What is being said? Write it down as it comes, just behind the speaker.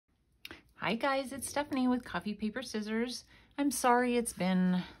Hi guys, it's Stephanie with Coffee Paper Scissors. I'm sorry it's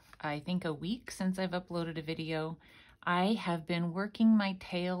been, I think, a week since I've uploaded a video. I have been working my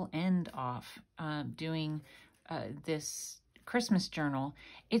tail end off doing this Christmas journal.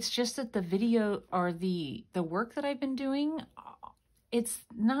 It's just that the video or the work that I've been doing, it's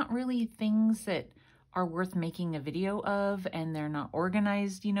not really things that are worth making a video of, and they're not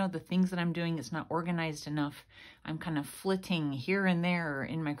organized. You know, the things that I'm doing, it's not organized enough. I'm kind of flitting here and there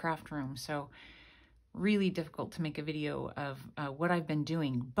in my craft room. So really difficult to make a video of what I've been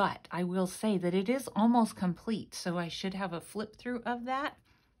doing, but I will say that it is almost complete. So I should have a flip through of that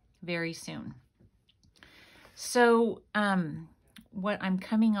very soon. So what I'm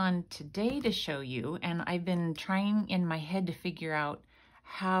coming on today to show you, and I've been trying in my head to figure out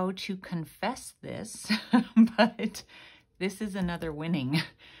how to confess this, but this is another winning.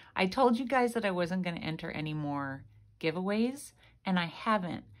 I told you guys that I wasn't going to enter any more giveaways, and I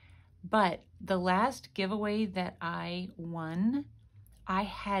haven't. But the last giveaway that I won, I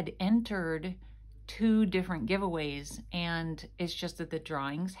had entered 2 different giveaways, and it's just that the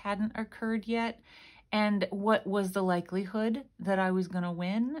drawings hadn't occurred yet. And what was the likelihood that I was going to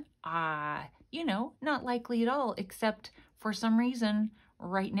win? You know, not likely at all, except for some reason,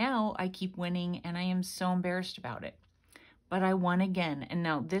 right now, I keep winning, and I am so embarrassed about it. But I won again. And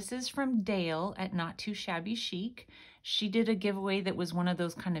now this is from Dale at Not Too Shabby Chic. She did a giveaway that was one of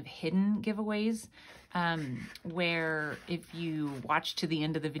those kind of hidden giveaways where if you watch to the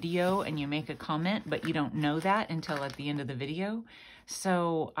end of the video and you make a comment, but you don't know that until at the end of the video.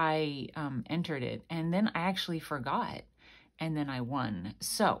 So I entered it, and then I actually forgot, and then I won.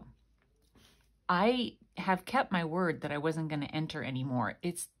 So I have kept my word that I wasn't going to enter anymore.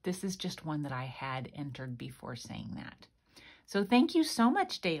 This is just one that I had entered before saying that. So thank you so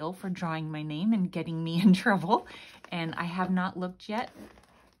much, Dale, for drawing my name and getting me in trouble. And I have not looked yet.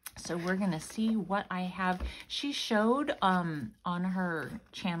 So we're going to see what I have. She showed on her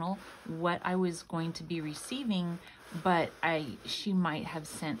channel what I was going to be receiving, but she might have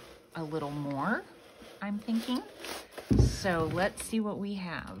sent a little more, I'm thinking. So let's see what we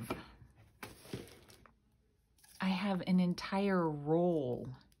have. I have an entire roll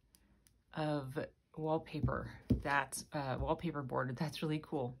of wallpaper. That's wallpaper board. That's really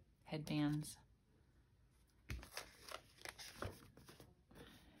cool. Headbands.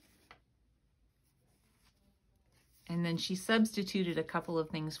 And then she substituted a couple of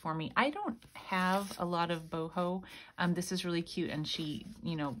things for me. I don't have a lot of boho. This is really cute, and she,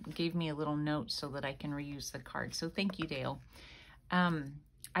 you know, gave me a little note so that I can reuse the card. So thank you, Dale.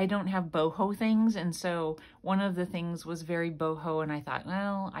 I don't have boho things, and so one of the things was very boho, and I thought,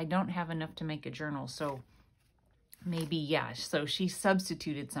 well, I don't have enough to make a journal, so maybe, yeah. So she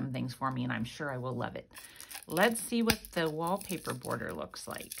substituted some things for me, and I'm sure I will love it. Let's see what the wallpaper border looks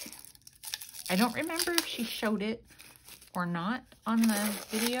like. I don't remember if she showed it or not on the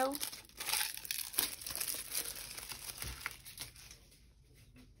video.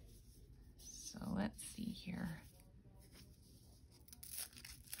 So let's see here.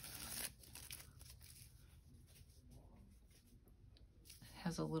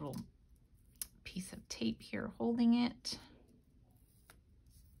 Has a little piece of tape here holding it.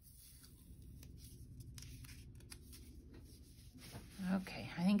 Okay,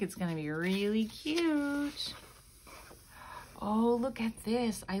 I think it's going to be really cute. Oh, look at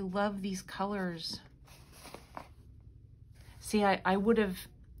this. I love these colors. See, I would have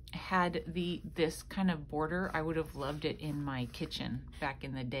had this kind of border. I would have loved it in my kitchen back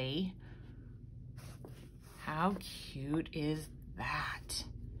in the day. How cute is that?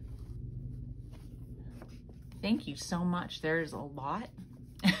 Thank you so much. There's a lot.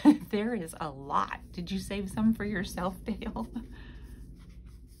 There is a lot. Did you save some for yourself, Dale?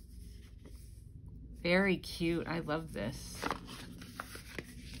 Very cute. I love this.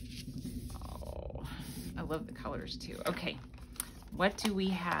 Oh, I love the colors too. Okay, what do we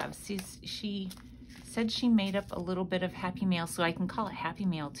have? See, she said she made up a little bit of Happy Mail, so I can call it Happy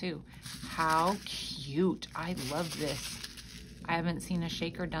Mail too. How cute. I love this. I haven't seen a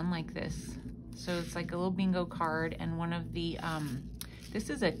shaker done like this. So it's like a little bingo card, and one of the,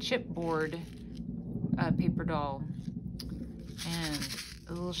 this is a chipboard paper doll, and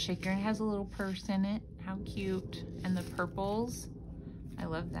a little shaker, and it has a little purse in it. How cute. And the purples, I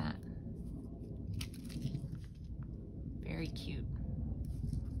love that. Very cute.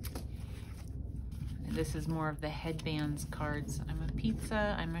 And this is more of the headbands cards. I'm a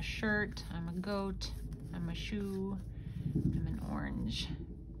pizza, I'm a shirt, I'm a goat, I'm a shoe, I'm an orange.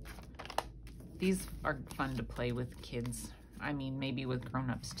 These are fun to play with kids. I mean, maybe with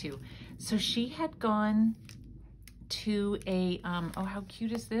grown-ups too. So she had gone to a, oh, how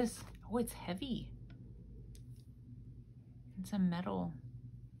cute is this? Oh, it's heavy. It's a metal.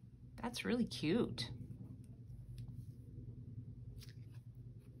 That's really cute.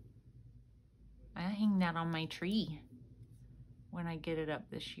 I hang that on my tree when I get it up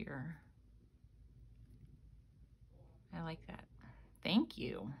this year. I like that. Thank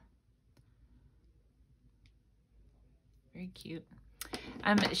you. Very cute.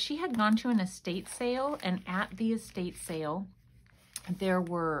 She had gone to an estate sale, and at the estate sale, there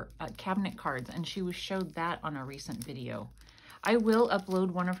were cabinet cards, and she was showed that on a recent video. I will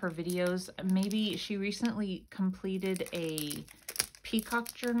upload one of her videos. Maybe she recently completed a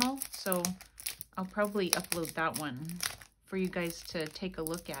peacock journal, so I'll probably upload that one for you guys to take a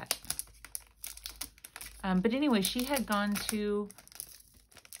look at. But anyway, she had gone to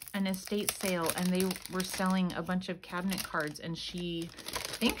an estate sale, and they were selling a bunch of cabinet cards, and I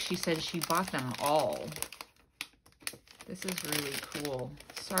think she said she bought them all. This is really cool.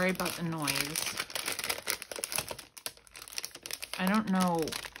 Sorry about the noise. I don't know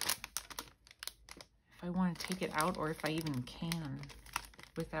if I want to take it out or if I even can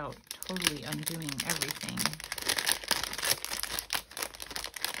without totally undoing everything.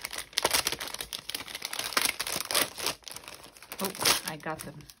 Oh, I got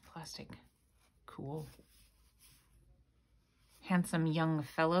the plastic. Cool. Handsome young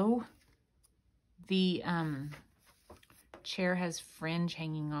fellow. The chair has fringe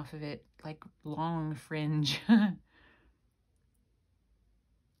hanging off of it, like long fringe. I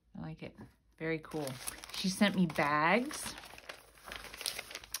like it. Very cool. She sent me bags.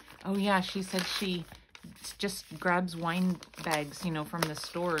 Oh yeah, she said she just grabs wine bags, you know, from the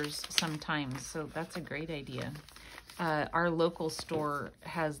stores sometimes. So that's a great idea. Our local store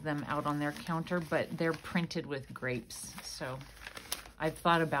has them out on their counter, but they're printed with grapes. So I've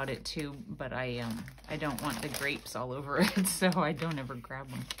thought about it too, but I don't want the grapes all over it, so I don't ever grab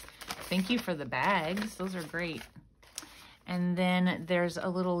them. Thank you for the bags. Those are great. And then there's a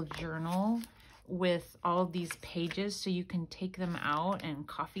little journal with all these pages, so you can take them out and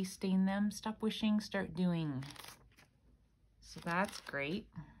coffee stain them. Stop wishing, start doing. So that's great.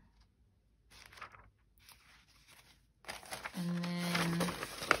 And then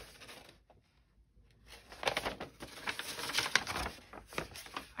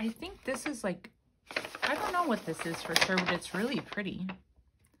I think this is like, I don't know what this is for sure, but it's really pretty.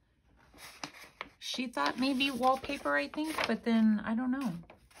 She thought maybe wallpaper, I think, but then I don't know.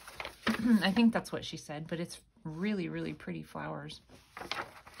 I think that's what she said, but it's really, really pretty flowers.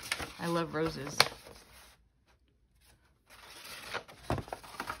 I love roses.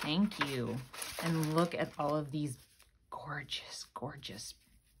 Thank you. And look at all of these gorgeous, gorgeous,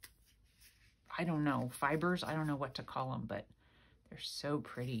 I don't know, fibers. I don't know what to call them, but they're so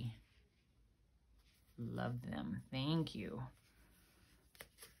pretty. Love them. Thank you.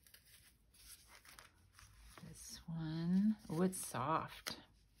 This one. Oh, it's soft.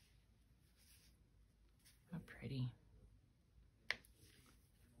 How pretty.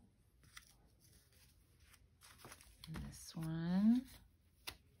 And this one.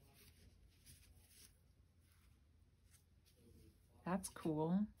 That's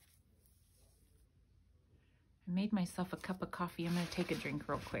cool. I made myself a cup of coffee. I'm going to take a drink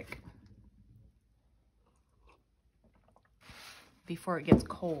real quick before it gets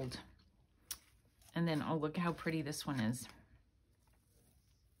cold. And then, oh, look how pretty this one is.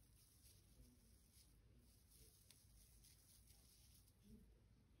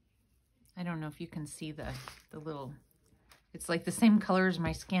 I don't know if you can see the little, it's like the same color as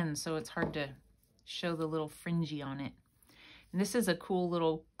my skin, so it's hard to show the little fringy on it. And this is a cool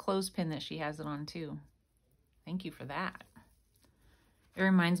little clothespin that she has it on too. Thank you for that. It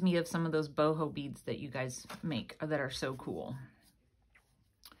reminds me of some of those boho beads that you guys make that are so cool.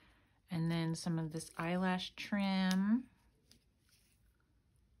 And then some of this eyelash trim.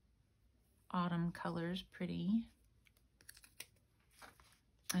 Autumn colors, pretty.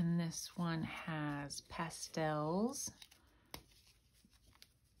 And this one has pastels.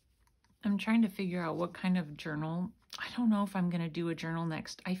 I'm trying to figure out what kind of journal. I don't know if I'm going to do a journal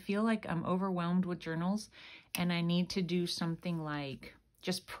next. I feel like I'm overwhelmed with journals, and I need to do something like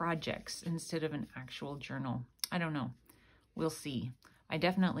just projects instead of an actual journal. I don't know. We'll see. I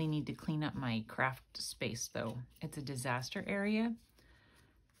definitely need to clean up my craft space, though. It's a disaster area.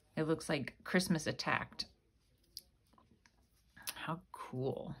 It looks like Christmas attacked. How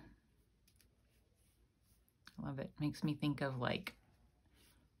cool. I love it. Makes me think of like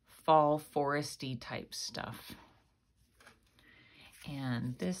fall foresty type stuff.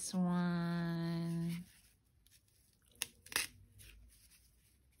 And this one.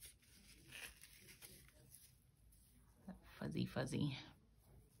 Fuzzy, fuzzy.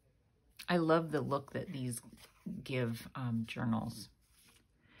 I love the look that these give journals.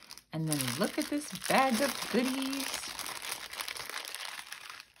 And then look at this bag of goodies.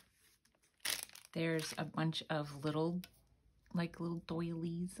 There's a bunch of little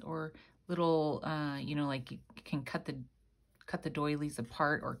doilies, or little, you know, like you can cut the doilies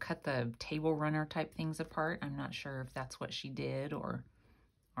apart or cut the table runner type things apart. I'm not sure if that's what she did or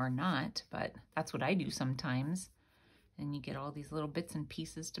not, but that's what I do sometimes. And you get all these little bits and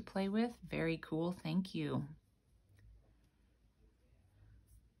pieces to play with. Very cool. Thank you.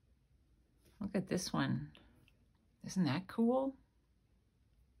 Look at this one. Isn't that cool?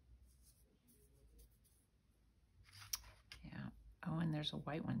 Yeah. Oh, and there's a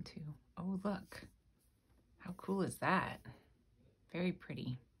white one too. Oh, look. How cool is that? Very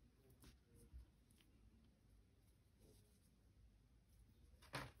pretty.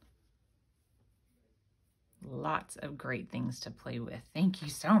 Lots of great things to play with. Thank you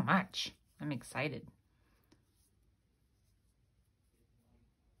so much. I'm excited.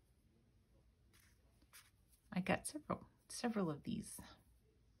 I got several of these.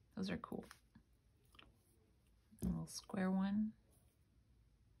 Those are cool. A little square one.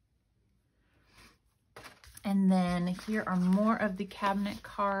 And then here are more of the cabinet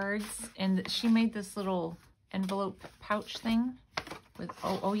cards. And she made this little envelope pouch thing with,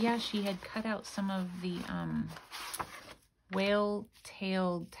 oh yeah, she had cut out some of the whale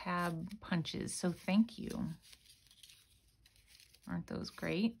tail tab punches. So thank you. Aren't those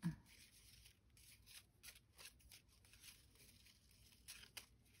great?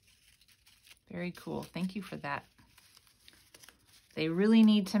 Very cool. Thank you for that. They really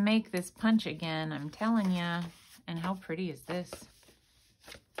need to make this punch again, I'm telling ya. And how pretty is this?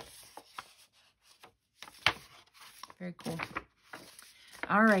 Very cool.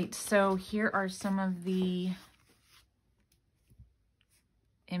 All right, so here are some of the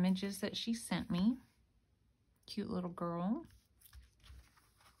images that she sent me. Cute little girl.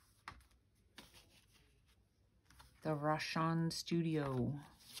 The Roshan Studio.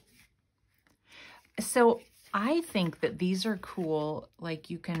 So I think that these are cool. Like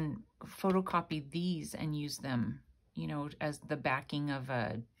you can photocopy these and use them, you know, as the backing of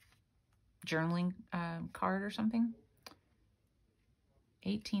a journaling card or something.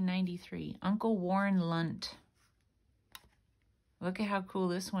 1893. Uncle Warren Lunt. Look at how cool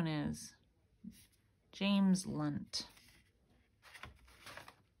this one is. James Lunt.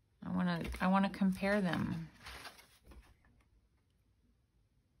 I wanna compare them.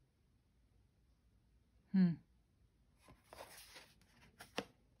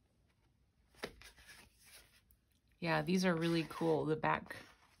 Yeah, these are really cool, the back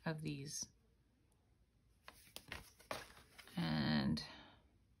of these. And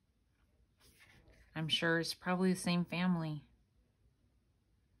I'm sure it's probably the same family.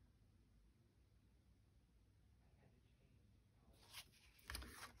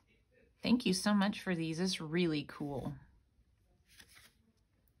 Thank you so much for these. It's really cool.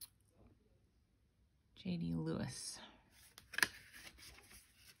 J.D. Lewis.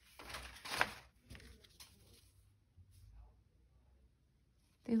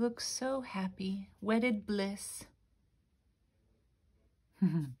 They look so happy. Wedded bliss.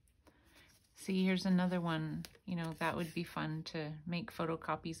 See, here's another one. You know, that would be fun to make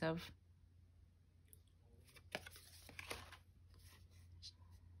photocopies of.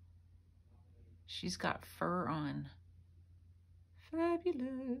 She's got fur on.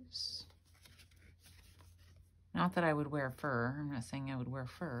 Fabulous. Not that I would wear fur. I'm not saying I would wear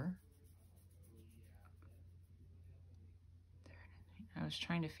fur. I was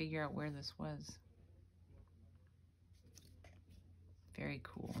trying to figure out where this was. Very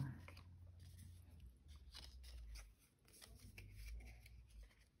cool.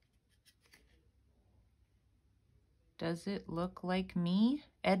 Does it look like me?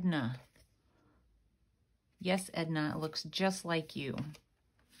 Edna. Yes, Edna, it looks just like you.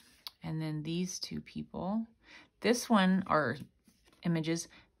 And then these two people. This one are images.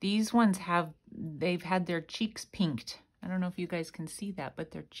 These ones they've had their cheeks pinked. I don't know if you guys can see that,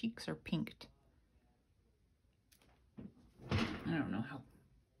 but their cheeks are pinked. I don't know how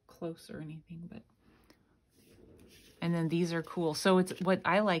close or anything, but. And then these are cool. So it's what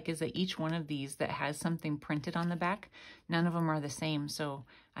I like is that each one of these that has something printed on the back, none of them are the same. So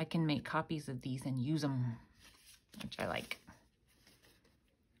I can make copies of these and use them, which I like.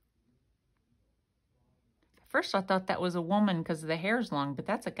 At first I thought that was a woman because the hair's long, but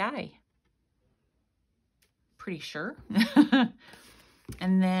that's a guy. Pretty sure.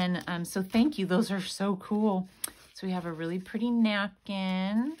 And then, so thank you. Those are so cool. So we have a really pretty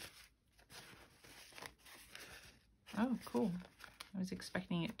napkin. Oh, cool. I was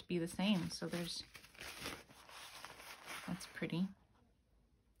expecting it to be the same. So that's pretty.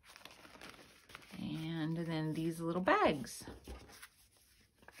 And then these little bags.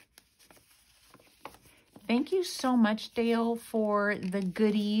 Thank you so much, Dale, for the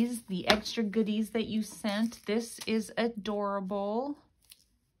goodies, the extra goodies that you sent. This is adorable.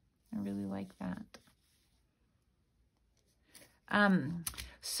 I really like that.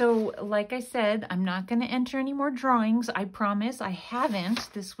 So like I said, I'm not going to enter any more drawings. I promise. I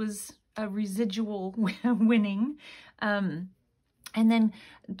haven't. This was a residual winning. And then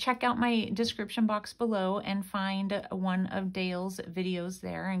check out my description box below and find one of Dale's videos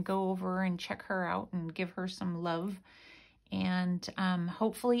there and go over and check her out and give her some love. And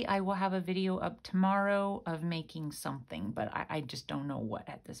hopefully I will have a video up tomorrow of making something, but I just don't know what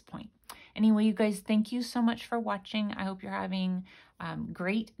at this point. Anyway, you guys, thank you so much for watching. I hope you're having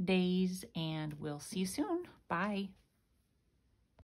great days, and we'll see you soon. Bye.